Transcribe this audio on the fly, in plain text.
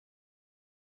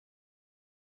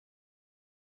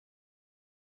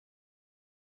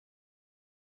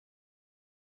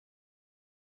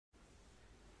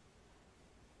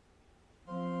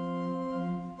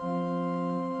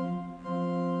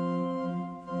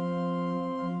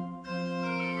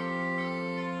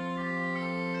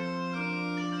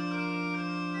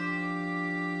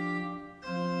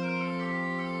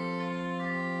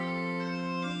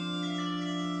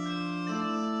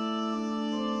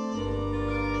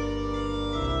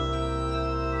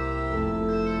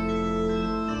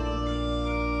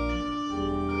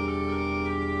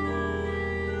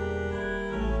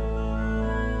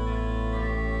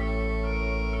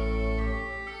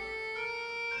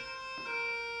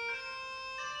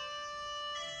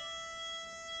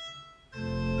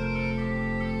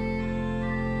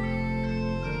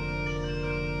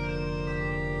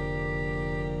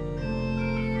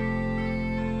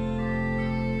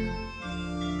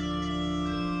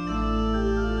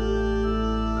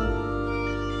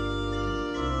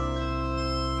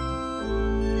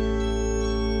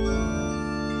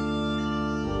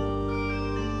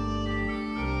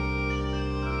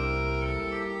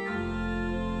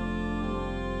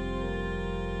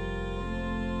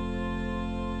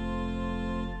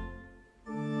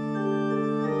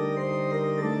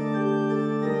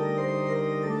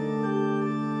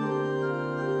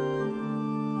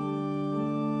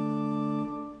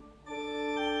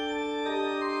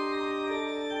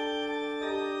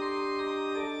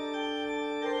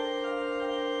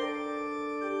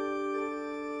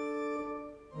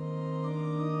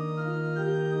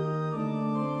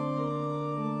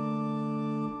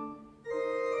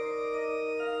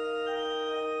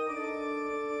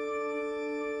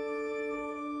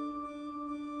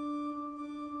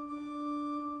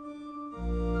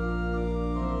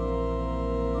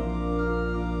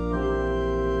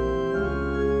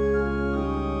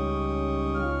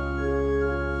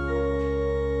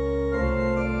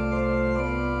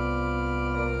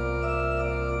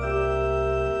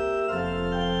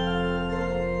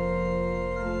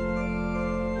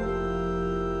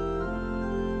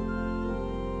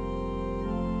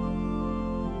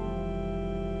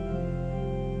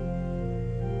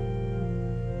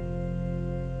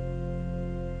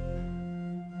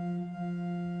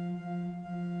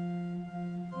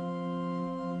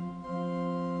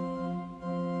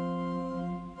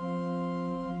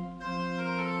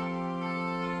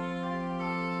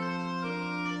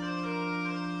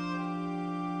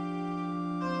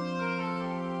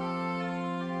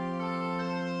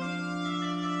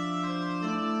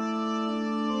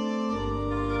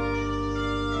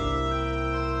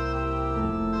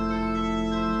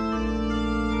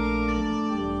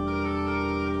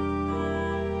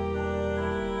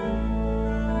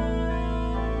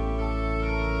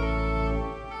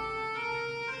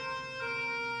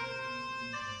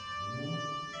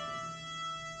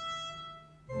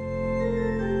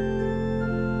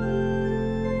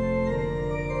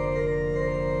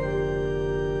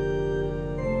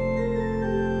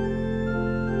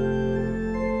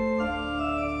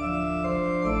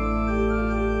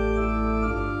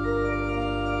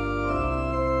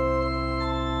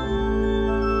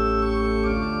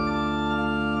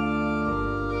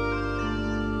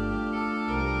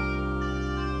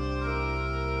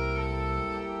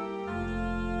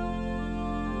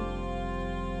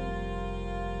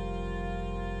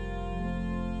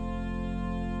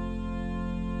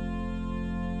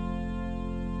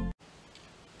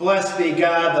Blessed be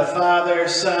God, the Father,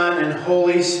 Son, and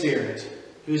Holy Spirit,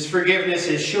 whose forgiveness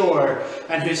is sure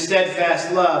and whose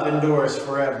steadfast love endures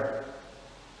forever.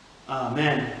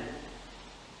 Amen.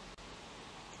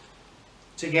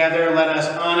 Together, let us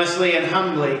honestly and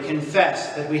humbly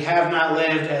confess that we have not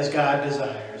lived as God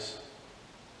desires.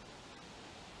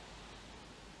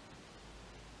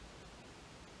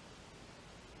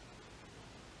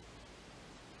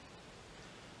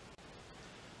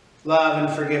 Love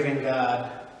and forgiving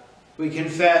God, we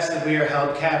confess that we are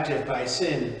held captive by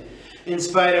sin. In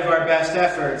spite of our best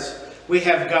efforts, we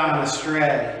have gone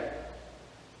astray.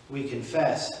 We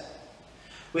confess.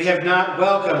 We have not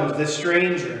welcomed the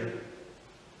stranger.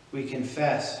 We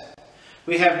confess.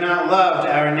 We have not loved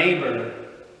our neighbor.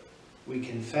 We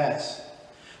confess.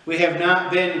 We have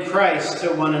not been Christ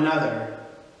to one another.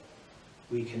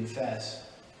 We confess.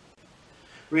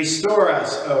 Restore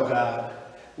us, O God.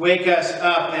 Wake us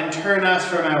up and turn us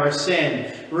from our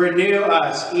sin. Renew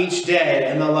us each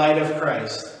day in the light of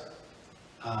Christ.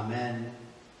 Amen.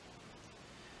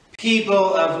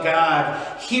 People of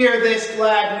God, hear this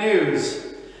glad news.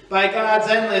 By God's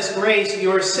endless grace,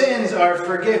 your sins are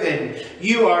forgiven.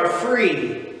 You are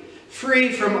free.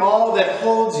 Free from all that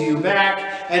holds you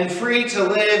back and free to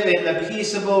live in the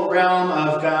peaceable realm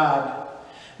of God.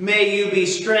 May you be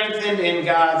strengthened in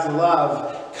God's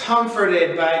love,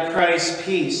 comforted by Christ's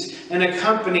peace, and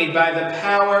accompanied by the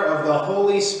power of the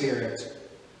Holy Spirit.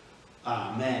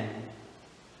 Amen.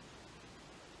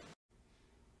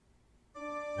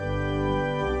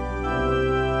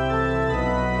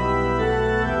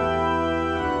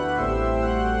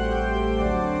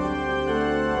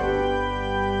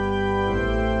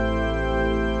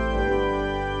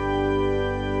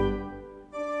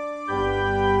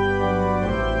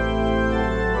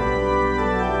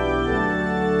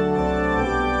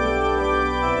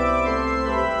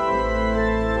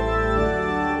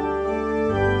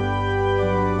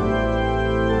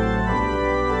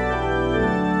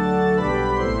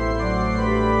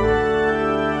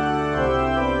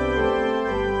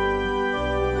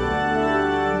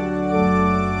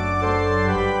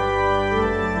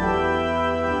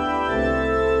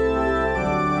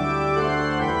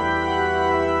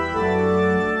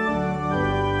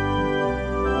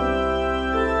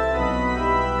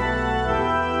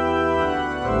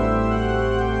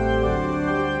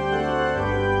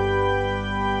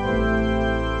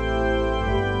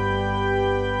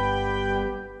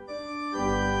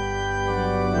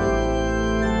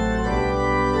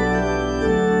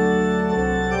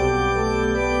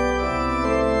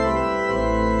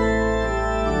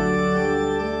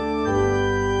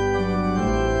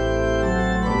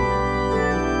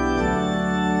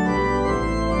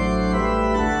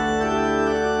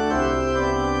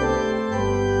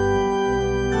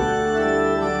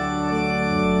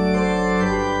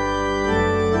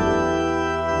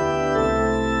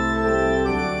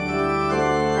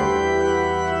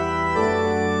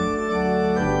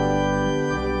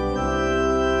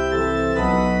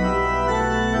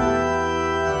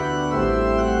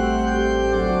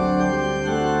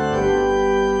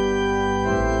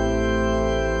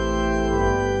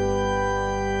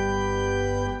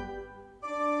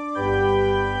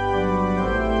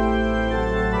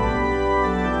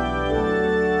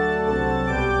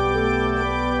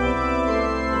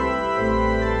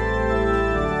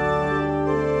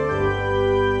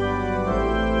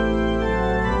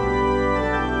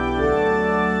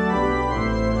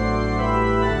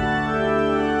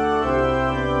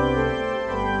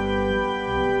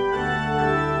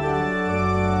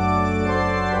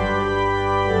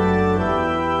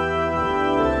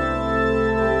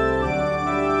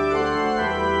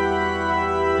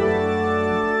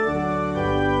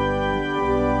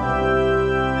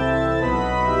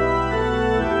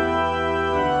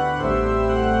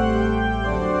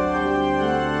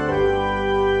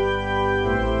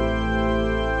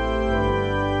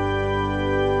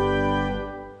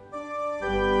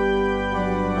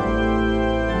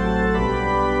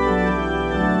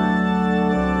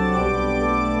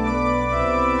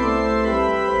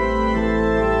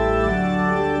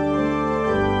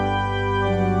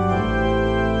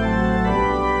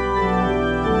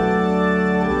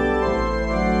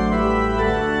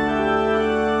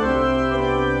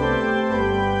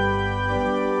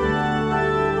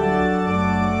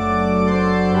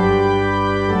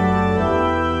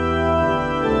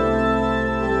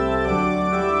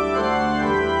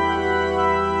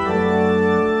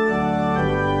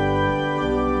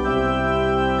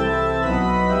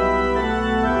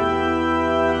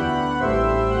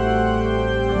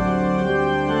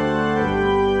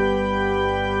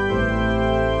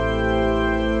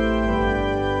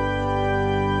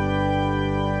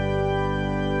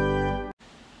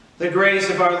 The grace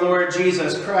of our Lord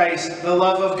Jesus Christ, the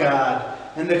love of God,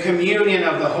 and the communion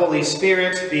of the Holy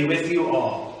Spirit be with you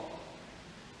all,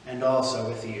 and also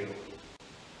with you.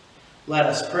 Let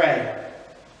us pray.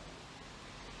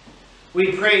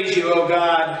 We praise you, O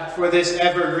God, for this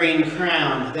evergreen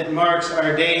crown that marks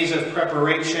our days of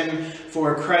preparation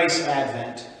for Christ's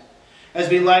advent. As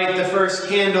we light the first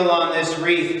candle on this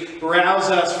wreath, rouse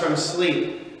us from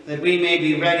sleep, that we may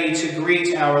be ready to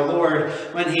greet our Lord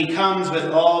when he comes with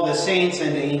all the saints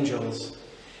and angels.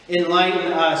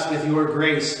 Enlighten us with your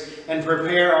grace and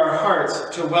prepare our hearts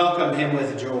to welcome him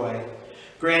with joy.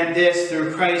 Grant this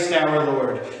through Christ our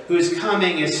Lord, whose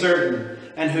coming is certain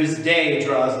and whose day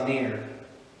draws near.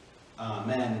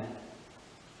 Amen.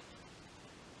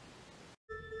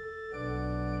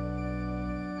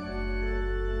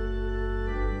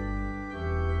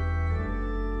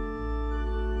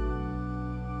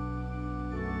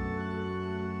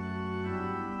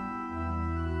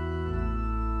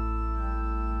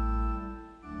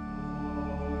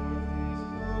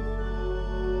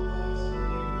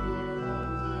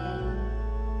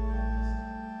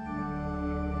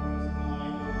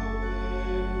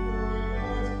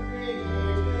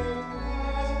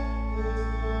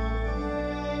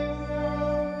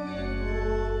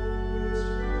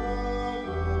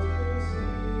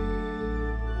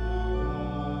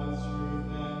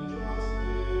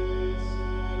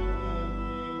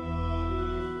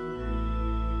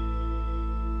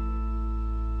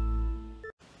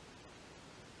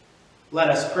 Let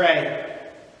us pray.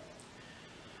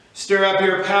 Stir up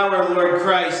your power, Lord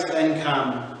Christ, and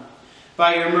come.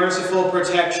 By your merciful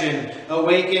protection,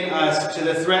 awaken us to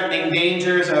the threatening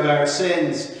dangers of our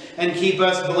sins, and keep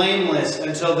us blameless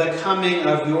until the coming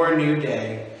of your new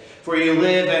day. For you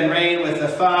live and reign with the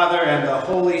Father and the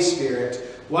Holy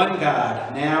Spirit, one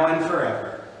God, now and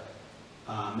forever.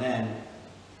 Amen.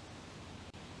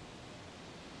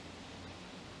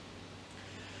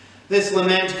 This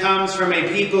lament comes from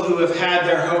a people who have had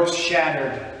their hopes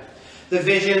shattered. The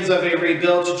visions of a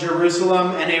rebuilt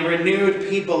Jerusalem and a renewed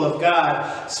people of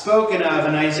God, spoken of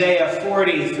in Isaiah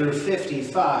 40 through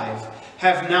 55,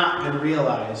 have not been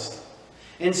realized.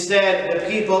 Instead, the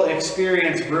people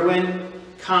experience ruin,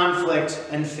 conflict,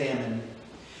 and famine.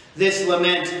 This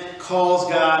lament calls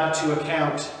God to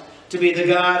account, to be the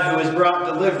God who has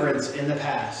brought deliverance in the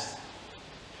past.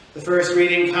 The first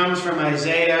reading comes from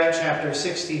Isaiah chapter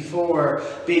 64,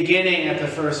 beginning at the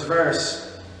first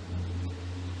verse.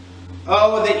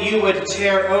 Oh, that you would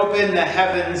tear open the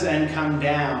heavens and come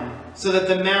down, so that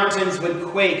the mountains would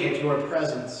quake at your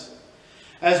presence.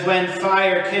 As when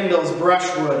fire kindles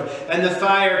brushwood, and the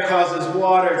fire causes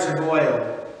water to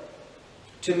boil,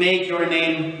 to make your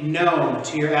name known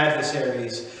to your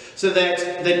adversaries, so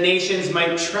that the nations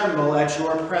might tremble at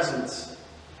your presence.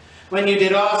 When you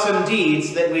did awesome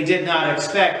deeds that we did not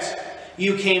expect,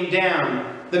 you came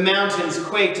down. The mountains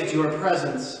quaked at your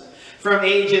presence. From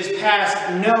ages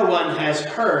past, no one has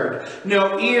heard,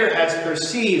 no ear has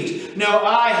perceived, no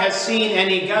eye has seen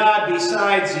any God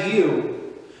besides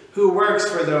you, who works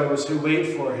for those who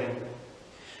wait for him.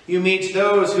 You meet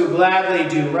those who gladly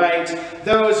do right,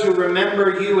 those who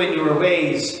remember you in your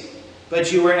ways.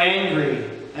 But you were angry,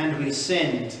 and we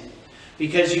sinned.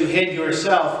 Because you hid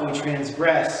yourself, we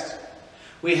transgressed.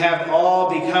 We have all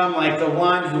become like the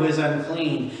one who is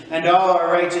unclean, and all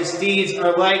our righteous deeds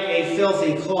are like a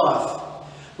filthy cloth.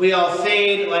 We all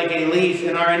fade like a leaf,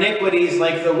 and our iniquities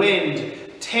like the wind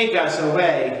take us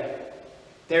away.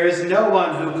 There is no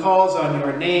one who calls on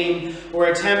your name or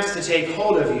attempts to take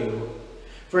hold of you.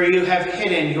 For you have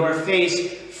hidden your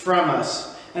face from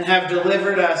us, and have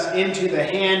delivered us into the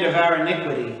hand of our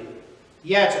iniquity.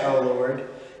 Yet, O Lord,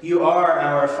 you are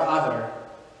our Father.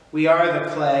 We are the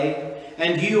clay,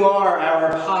 and you are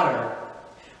our potter.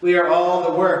 We are all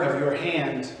the work of your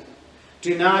hand.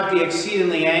 Do not be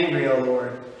exceedingly angry, O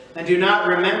Lord, and do not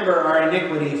remember our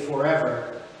iniquity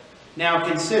forever. Now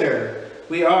consider,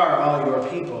 we are all your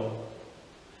people.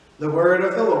 The word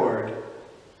of the Lord.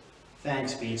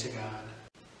 Thanks be to God.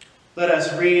 Let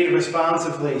us read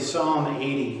responsively Psalm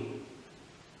 80.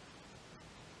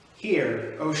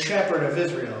 Hear, O shepherd of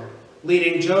Israel,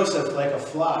 leading Joseph like a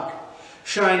flock.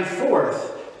 Shine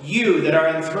forth, you that are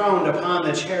enthroned upon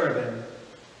the cherubim.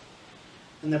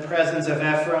 In the presence of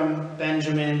Ephraim,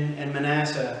 Benjamin, and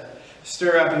Manasseh,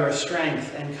 stir up your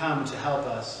strength and come to help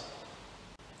us.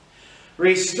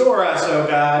 Restore us, O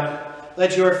God.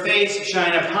 Let your face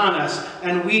shine upon us,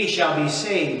 and we shall be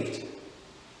saved.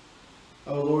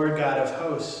 O Lord God of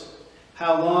hosts,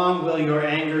 how long will your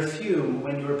anger fume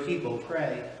when your people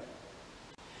pray?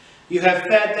 You have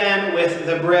fed them with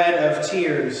the bread of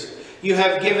tears. You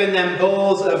have given them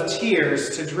bowls of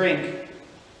tears to drink.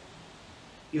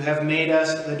 You have made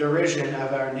us the derision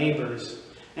of our neighbors,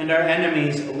 and our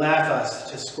enemies laugh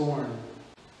us to scorn.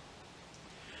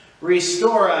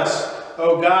 Restore us,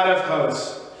 O God of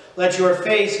hosts. Let your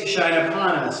face shine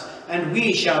upon us, and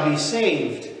we shall be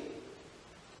saved.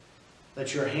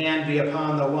 Let your hand be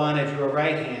upon the one at your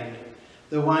right hand,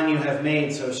 the one you have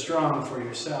made so strong for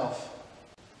yourself.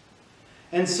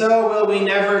 And so will we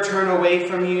never turn away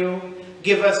from you.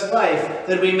 Give us life,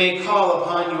 that we may call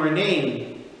upon your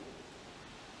name.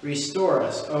 Restore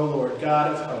us, O Lord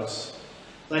God of hosts.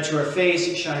 Let your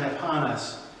face shine upon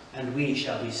us, and we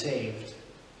shall be saved.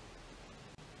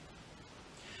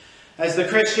 As the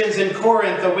Christians in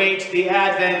Corinth await the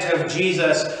advent of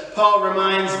Jesus, Paul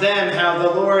reminds them how the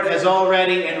Lord has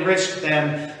already enriched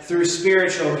them through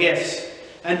spiritual gifts,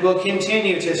 and will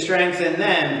continue to strengthen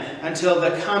them until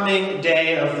the coming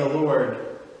day of the Lord.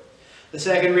 The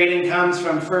second reading comes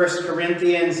from 1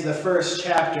 Corinthians, the 1st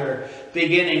chapter,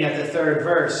 beginning at the 3rd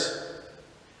verse.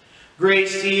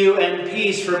 Grace to you and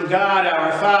peace from God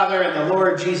our Father and the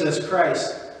Lord Jesus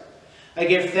Christ. I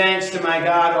give thanks to my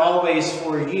God always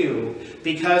for you,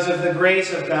 because of the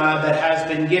grace of God that has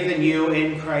been given you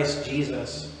in Christ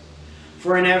Jesus.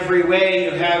 For in every way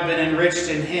you have been enriched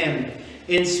in him,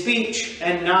 in speech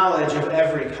and knowledge of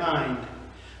every kind,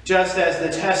 just as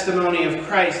the testimony of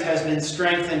Christ has been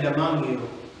strengthened among you,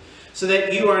 so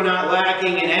that you are not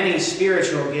lacking in any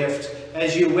spiritual gift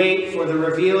as you wait for the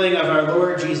revealing of our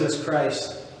Lord Jesus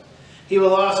Christ. He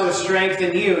will also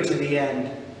strengthen you to the end,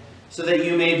 so that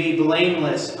you may be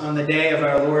blameless on the day of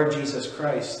our Lord Jesus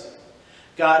Christ.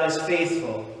 God is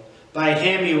faithful. By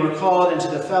him you were called into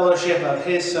the fellowship of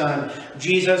his Son,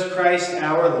 Jesus Christ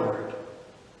our Lord.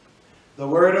 The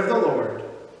word of the Lord.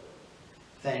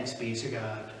 Thanks be to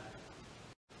God.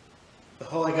 The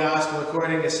Holy Gospel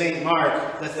according to St.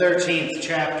 Mark, the 13th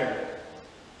chapter.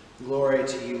 Glory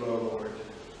to you, O Lord.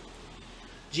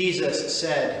 Jesus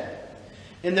said,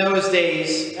 in those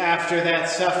days after that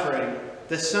suffering,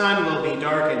 the sun will be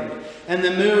darkened, and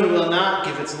the moon will not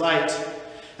give its light,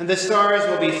 and the stars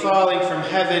will be falling from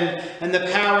heaven, and the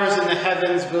powers in the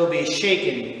heavens will be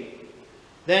shaken.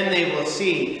 Then they will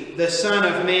see the Son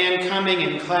of Man coming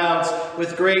in clouds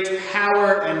with great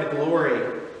power and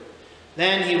glory.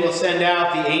 Then he will send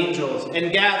out the angels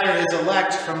and gather his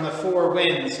elect from the four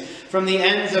winds, from the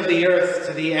ends of the earth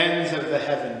to the ends of the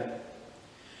heaven.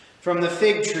 From the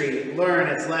fig tree, learn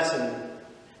its lesson.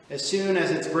 As soon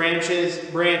as its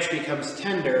branch becomes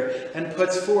tender and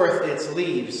puts forth its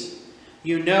leaves,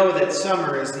 you know that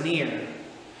summer is near.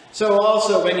 So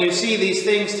also when you see these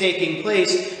things taking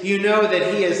place, you know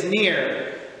that he is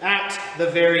near, at the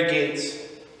very gates.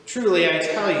 Truly I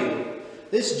tell you,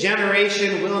 this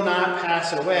generation will not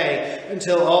pass away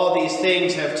until all these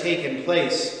things have taken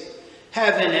place.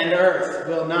 Heaven and earth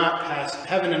will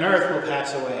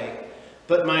pass away,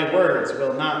 but my words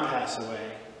will not pass away.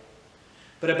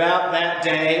 But about that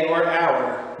day or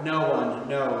hour no one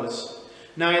knows,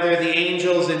 neither the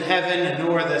angels in heaven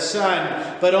nor the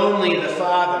Son, but only the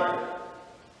Father.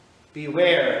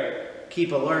 Beware,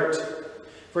 keep alert,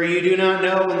 for you do not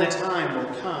know when the time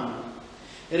will come.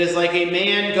 It is like a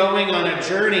man going on a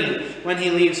journey when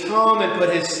he leaves home and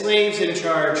put his slaves in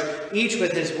charge, each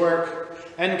with his work,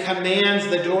 and commands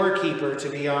the doorkeeper to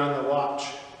be on the watch.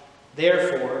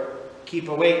 Therefore, keep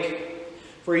awake,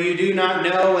 for you do not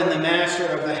know when the master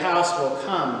of the house will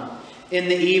come, in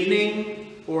the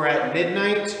evening, or at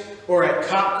midnight, or at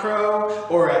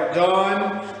cockcrow, or at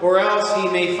dawn, or else he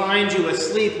may find you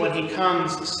asleep when he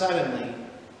comes suddenly.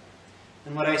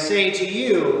 And what I say to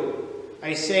you,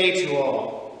 I say to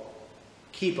all,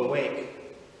 keep awake.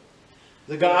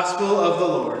 The Gospel of the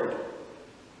Lord.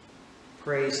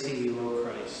 Praise to you, O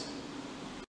Christ.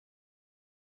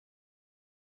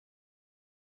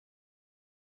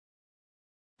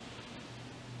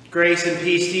 Grace and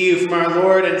peace to you from our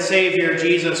Lord and Savior,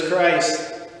 Jesus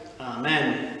Christ.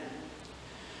 Amen.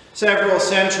 Several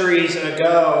centuries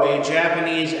ago, a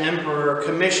Japanese emperor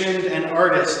commissioned an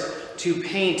artist to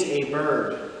paint a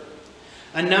bird.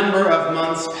 A number of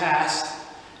months passed,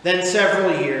 then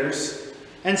several years,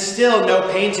 and still no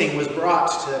painting was brought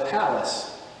to the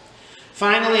palace.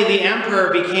 Finally, the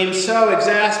emperor became so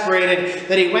exasperated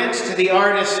that he went to the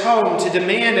artist's home to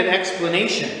demand an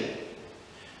explanation.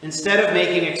 Instead of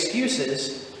making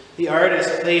excuses, the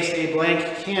artist placed a blank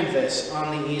canvas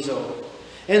on the easel.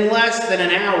 In less than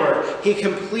an hour, he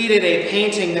completed a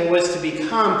painting that was to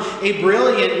become a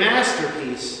brilliant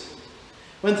masterpiece.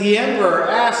 When the emperor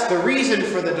asked the reason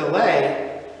for the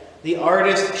delay, the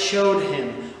artist showed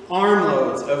him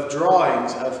armloads of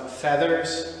drawings of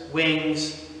feathers,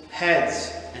 wings,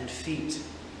 heads, and feet.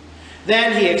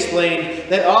 Then he explained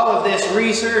that all of this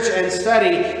research and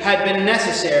study had been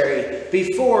necessary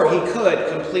before he could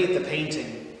complete the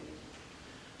painting.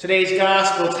 Today's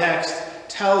gospel text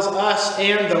tells us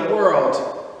and the world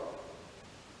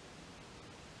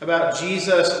about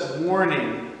Jesus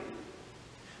warning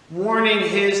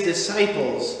his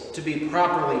disciples to be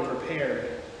properly prepared.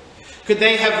 Could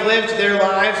they have lived their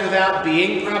lives without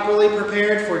being properly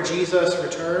prepared for Jesus'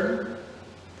 return?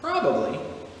 Probably.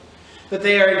 But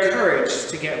they are encouraged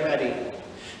to get ready.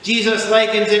 Jesus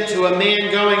likens it to a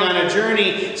man going on a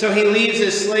journey, so he leaves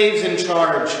his slaves in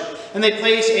charge, and they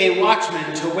place a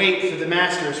watchman to wait for the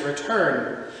master's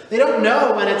return. They don't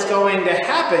know when it's going to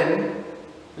happen,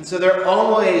 and so there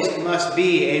always must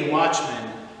be a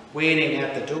watchman waiting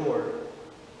at the door.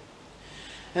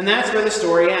 And that's where the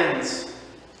story ends,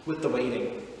 with the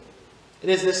waiting. It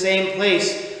is the same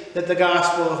place that the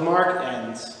Gospel of Mark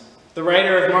ends. The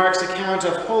writer of Mark's account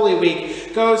of Holy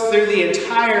Week goes through the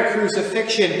entire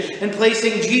crucifixion and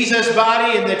placing Jesus'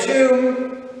 body in the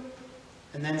tomb,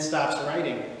 and then stops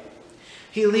writing.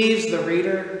 He leaves the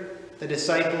reader, the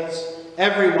disciples,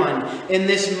 everyone in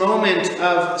this moment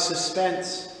of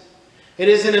suspense. It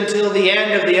isn't until the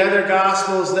end of the other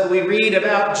Gospels that we read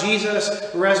about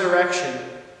Jesus' resurrection.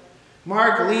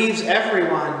 Mark leaves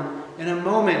everyone in a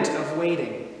moment of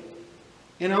waiting.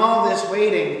 In all this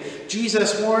waiting,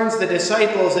 Jesus warns the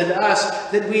disciples and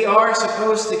us that we are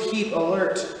supposed to keep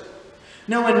alert.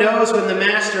 No one knows when the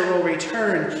Master will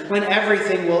return, when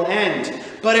everything will end,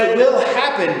 but it will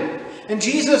happen. And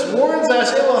Jesus warns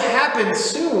us it will happen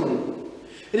soon.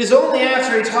 It is only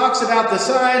after he talks about the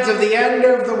signs of the end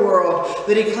of the world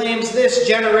that he claims this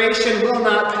generation will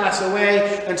not pass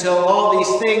away until all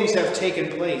these things have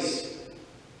taken place.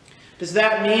 Does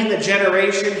that mean the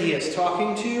generation he is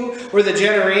talking to, or the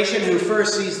generation who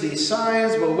first sees these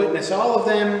signs, will witness all of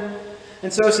them?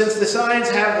 And so since the signs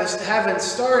haven't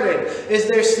started, is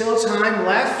there still time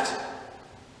left?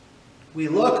 We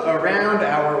look around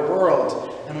our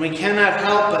world, and we cannot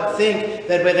help but think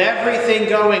that with everything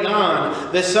going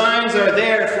on, the signs are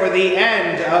there for the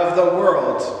end of the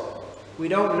world. We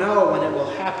don't know when it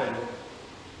will happen,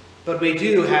 but we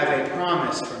do have a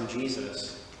promise from Jesus.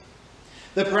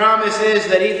 The promise is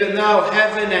that even though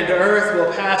heaven and earth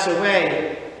will pass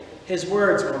away, his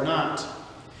words will not.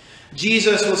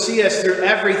 Jesus will see us through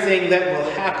everything that will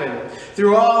happen,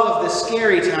 through all of the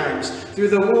scary times, through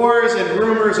the wars and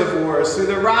rumors of wars, through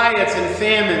the riots and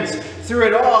famines. Through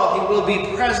it all, he will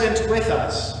be present with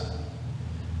us.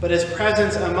 But his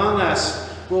presence among us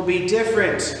will be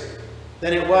different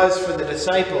than it was for the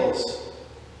disciples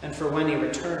and for when he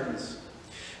returns.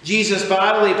 Jesus'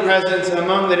 bodily presence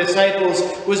among the disciples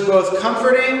was both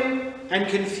comforting and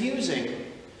confusing.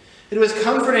 It was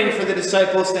comforting for the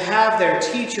disciples to have their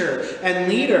teacher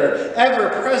and leader ever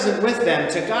present with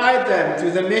them to guide them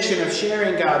through the mission of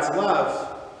sharing God's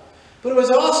love. But it was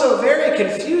also very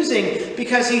confusing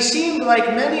because he seemed like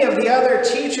many of the other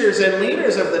teachers and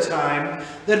leaders of the time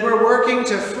that were working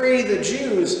to free the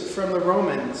Jews from the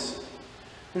Romans.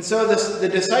 And so the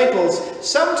disciples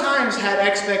sometimes had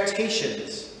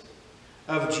expectations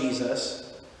of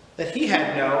Jesus that he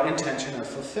had no intention of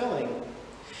fulfilling.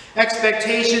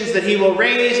 Expectations that he will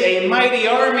raise a mighty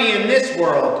army in this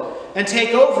world and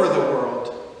take over the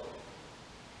world.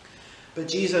 But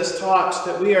Jesus taught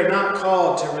that we are not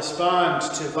called to respond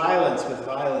to violence with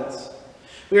violence.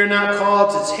 We are not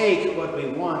called to take what we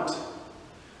want.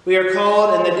 We are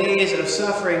called in the days of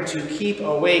suffering to keep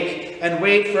awake and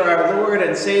wait for our Lord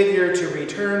and Savior to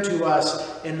return to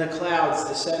us in the clouds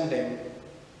descending.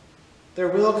 There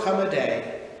will come a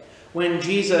day when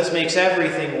Jesus makes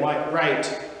everything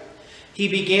right. He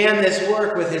began this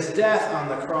work with his death on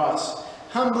the cross,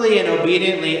 humbly and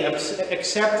obediently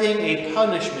accepting a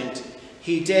punishment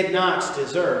he did not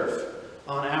deserve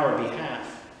on our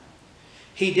behalf.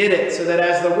 He did it so that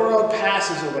as the world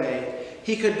passes away,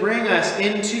 he could bring us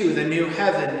into the new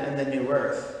heaven and the new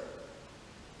earth.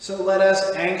 So let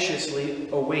us anxiously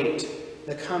await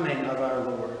the coming of our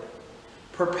Lord,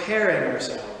 preparing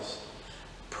ourselves,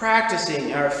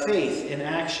 practicing our faith in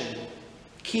action,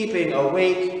 keeping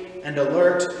awake and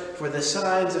alert for the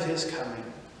signs of his coming.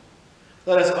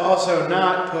 Let us also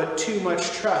not put too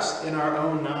much trust in our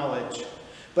own knowledge,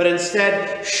 but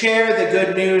instead share the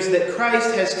good news that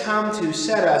Christ has come to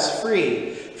set us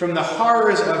free from the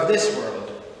horrors of this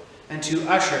world and to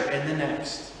usher in the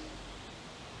next.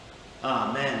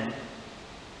 Amen.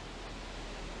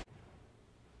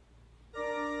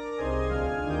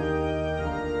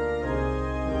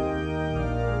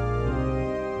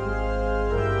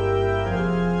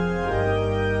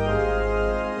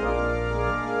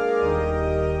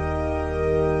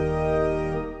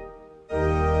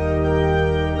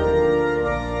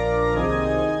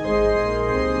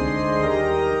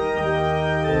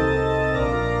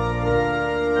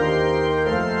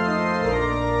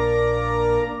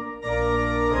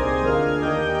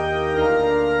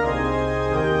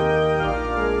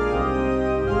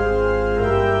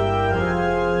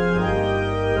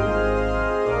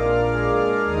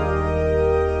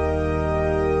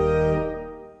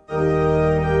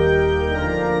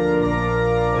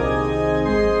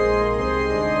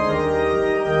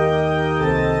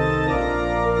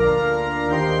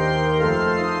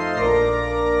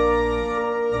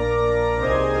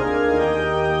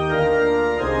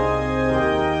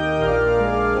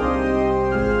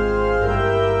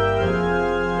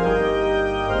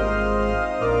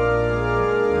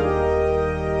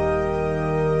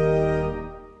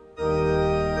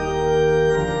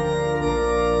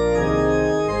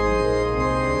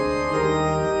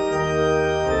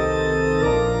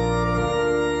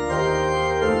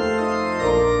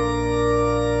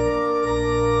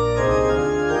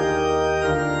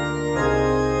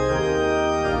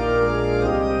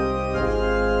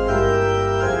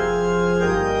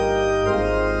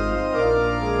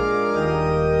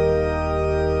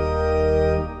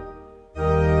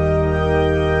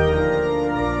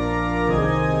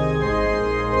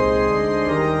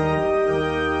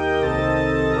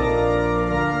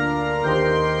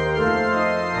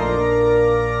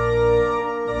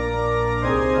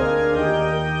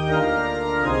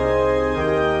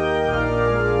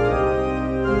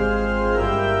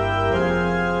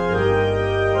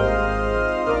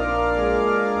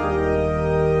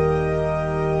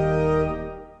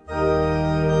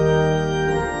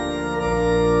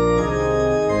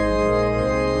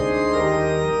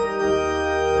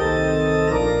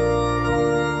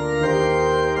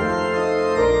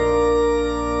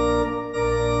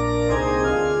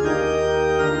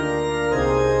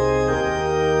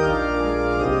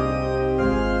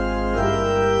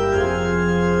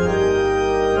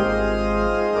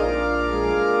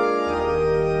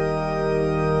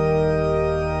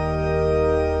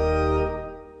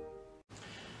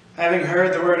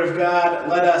 God,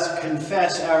 let us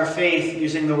confess our faith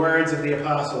using the words of the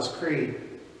Apostles' Creed.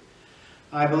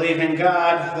 I believe in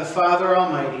God, the Father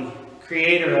Almighty,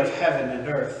 creator of heaven and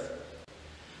earth.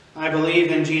 I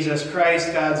believe in Jesus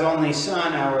Christ, God's only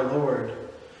Son, our Lord,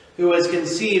 who was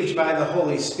conceived by the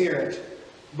Holy Spirit,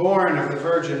 born of the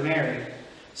Virgin Mary,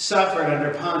 suffered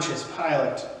under Pontius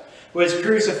Pilate, was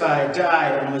crucified,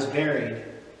 died, and was buried.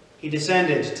 He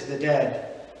descended to the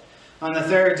dead. On the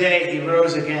third day he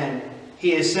rose again.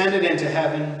 He ascended into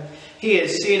heaven. He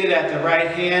is seated at the right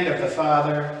hand of the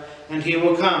Father, and he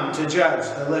will come to judge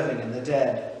the living and the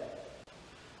dead.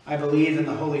 I believe in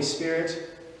the Holy Spirit,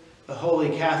 the Holy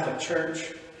Catholic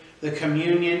Church, the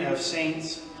communion of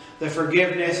saints, the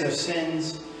forgiveness of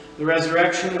sins, the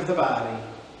resurrection of the body,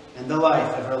 and the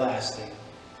life everlasting.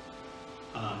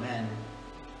 Amen.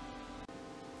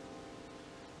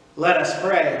 Let us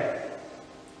pray.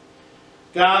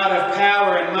 God of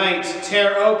power and might,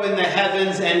 tear open the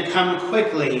heavens and come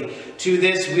quickly to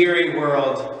this weary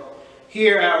world.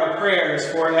 Hear our prayers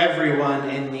for everyone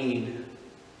in need.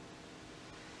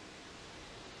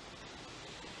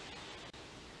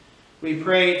 We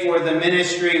pray for the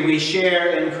ministry we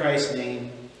share in Christ's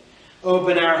name.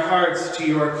 Open our hearts to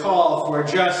your call for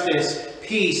justice,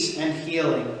 peace, and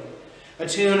healing.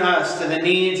 Attune us to the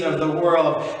needs of the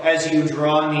world as you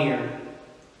draw near.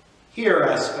 Hear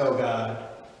us, O God.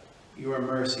 Your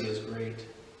mercy is great.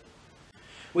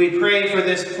 We pray for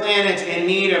this planet in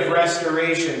need of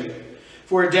restoration,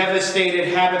 for devastated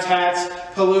habitats,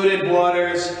 polluted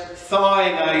waters,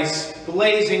 thawing ice,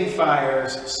 blazing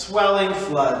fires, swelling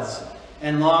floods,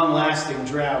 and long-lasting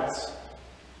droughts.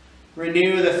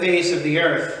 Renew the face of the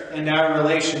earth and our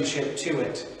relationship to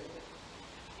it.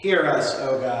 Hear us,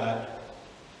 O God.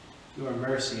 Your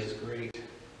mercy is great.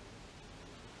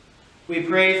 We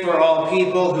pray for all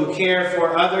people who care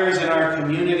for others in our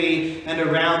community and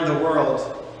around the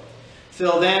world.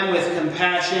 Fill them with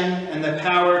compassion and the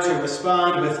power to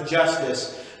respond with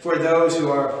justice for those who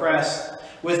are oppressed,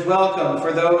 with welcome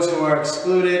for those who are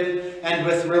excluded, and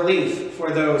with relief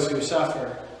for those who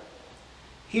suffer.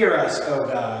 Hear us, O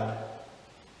God.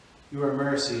 Your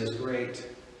mercy is great.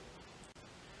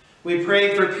 We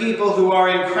pray for people who are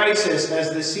in crisis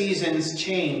as the seasons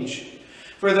change,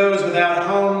 for those without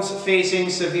homes facing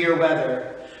severe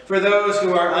weather, for those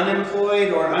who are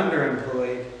unemployed or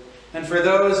underemployed, and for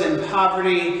those in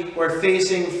poverty or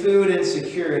facing food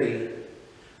insecurity.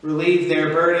 Relieve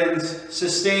their burdens,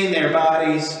 sustain their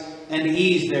bodies, and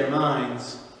ease their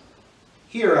minds.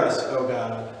 Hear us, O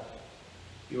God.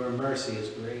 Your mercy is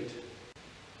great.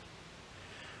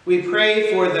 We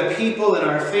pray for the people in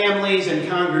our families and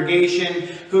congregation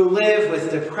who live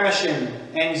with depression,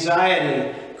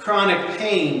 anxiety, chronic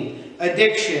pain,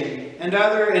 addiction, and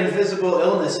other invisible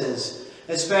illnesses,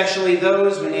 especially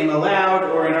those we name aloud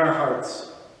or in our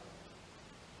hearts.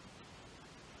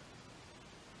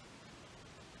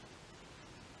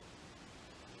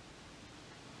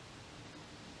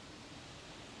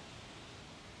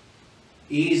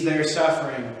 Ease their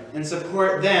suffering and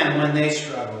support them when they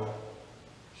struggle.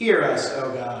 Hear us,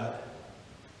 O God.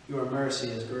 Your mercy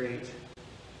is great.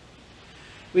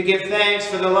 We give thanks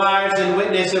for the lives and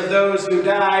witness of those who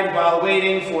died while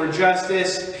waiting for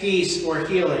justice, peace, or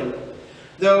healing,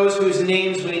 those whose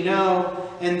names we know,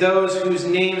 and those whose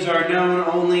names are known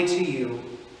only to you.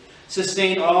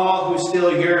 Sustain all who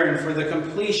still yearn for the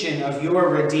completion of your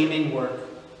redeeming work.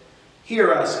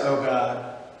 Hear us, O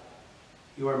God.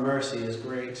 Your mercy is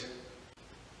great.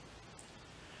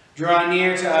 Draw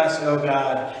near to us, O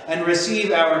God, and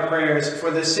receive our prayers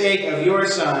for the sake of your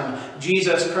Son,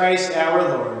 Jesus Christ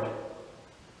our Lord.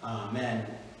 Amen.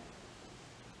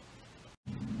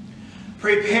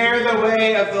 Prepare the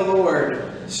way of the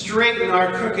Lord. Straighten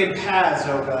our crooked paths,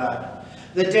 O God.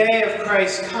 The day of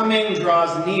Christ's coming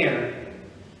draws near.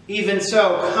 Even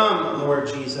so, come, Lord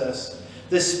Jesus.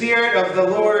 The Spirit of the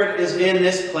Lord is in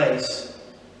this place.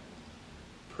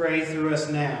 Pray through us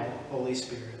now, Holy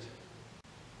Spirit.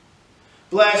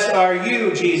 Blessed are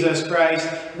you, Jesus Christ,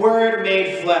 Word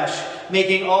made flesh,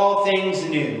 making all things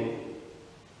new.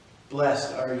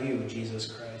 Blessed are you,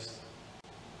 Jesus Christ.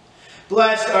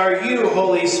 Blessed are you,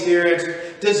 Holy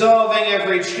Spirit, dissolving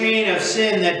every chain of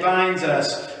sin that binds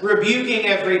us, rebuking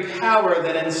every power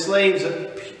that enslaves,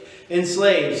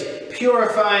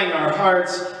 purifying our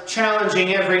hearts,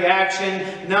 challenging every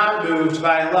action not moved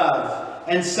by love,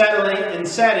 and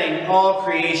setting all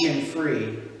creation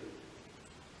free.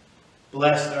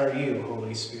 Blessed are you,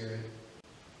 Holy Spirit.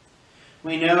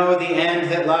 We know the end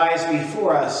that lies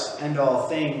before us and all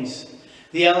things.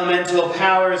 The elemental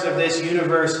powers of this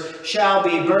universe shall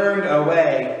be burned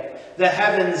away. the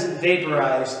heavens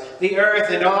vaporized, the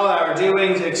earth and all our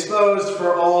doings exposed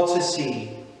for all to see.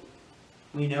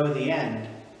 We know the end,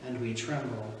 and we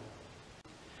tremble.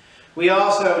 We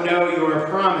also know your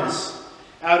promise,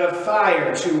 out of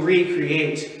fire to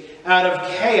recreate, out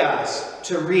of chaos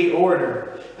to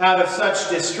reorder, out of such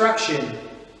destruction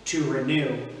to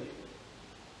renew.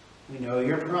 We know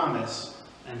your promise,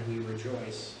 and we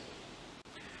rejoice.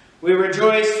 We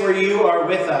rejoice, for you are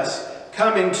with us,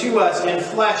 coming to us in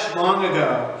flesh long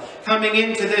ago, coming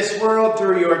into this world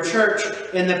through your church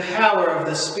in the power of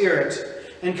the Spirit,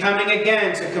 and coming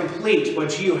again to complete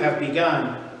what you have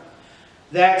begun.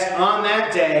 That on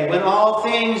that day, when all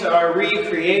things are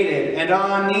recreated, and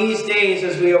on these days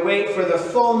as we await for the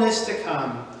fullness to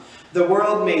come, the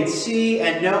world may see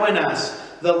and know in us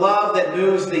the love that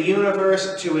moves the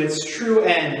universe to its true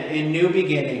end in new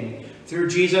beginning, through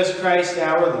Jesus Christ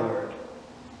our Lord.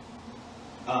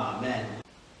 Amen.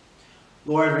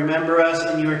 Lord, remember us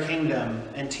in your kingdom,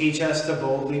 and teach us to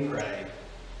boldly pray.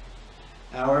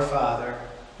 Our Father,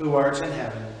 who art in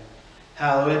heaven,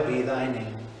 hallowed be thy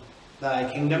name.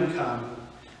 Thy kingdom come,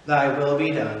 thy will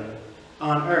be done,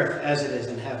 on earth as it is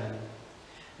in heaven.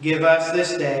 Give us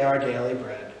this day our daily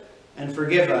bread, and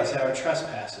forgive us our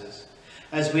trespasses,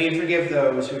 as we forgive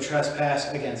those who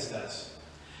trespass against us.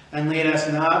 And lead us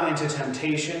not into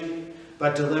temptation,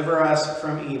 but deliver us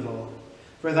from evil.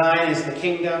 For thine is the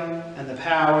kingdom, and the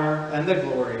power, and the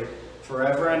glory,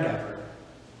 forever and ever.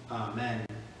 Amen.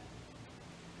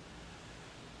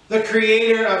 The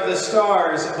Creator of the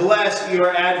stars, bless your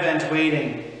Advent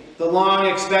waiting. The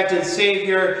long-expected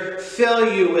Savior,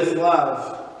 fill you with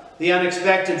love. The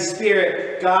unexpected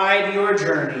Spirit, guide your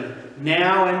journey,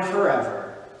 now and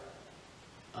forever.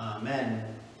 Amen.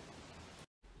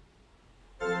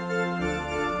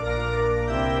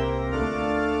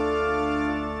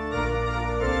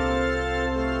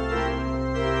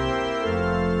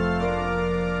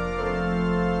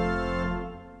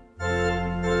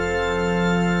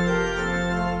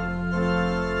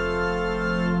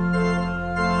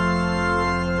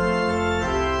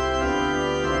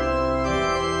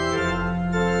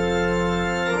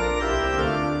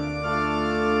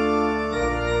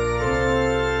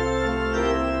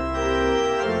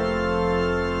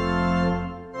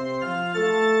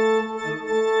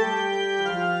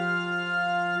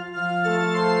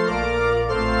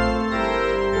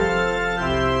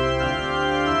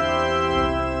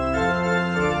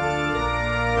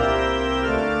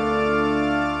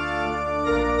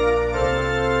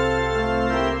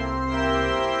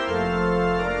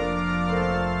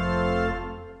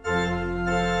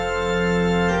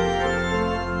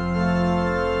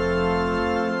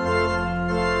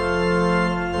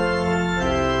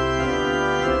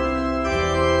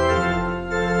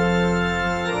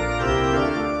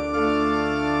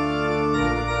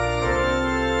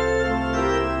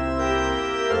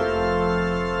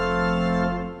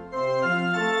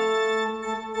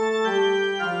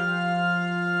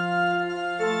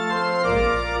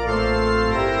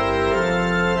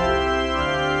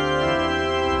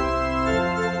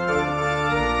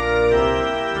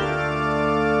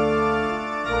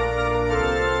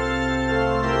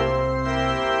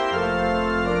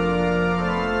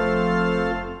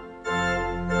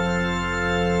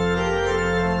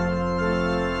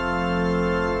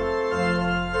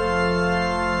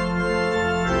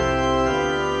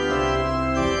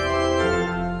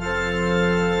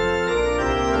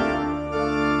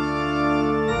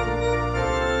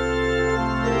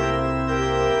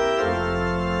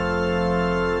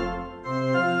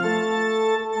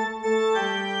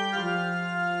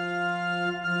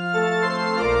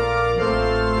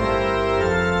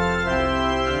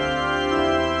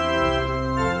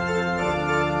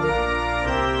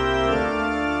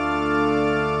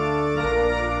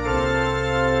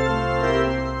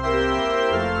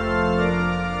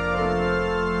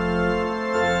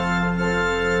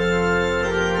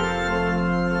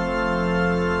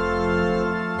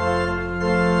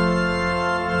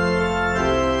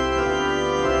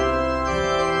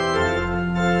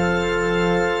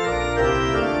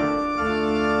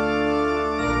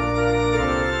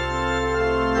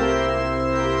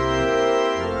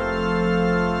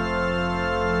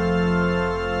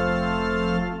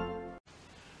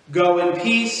 Go in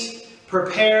peace,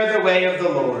 prepare the way of the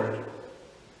Lord.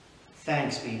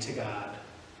 Thanks be to God.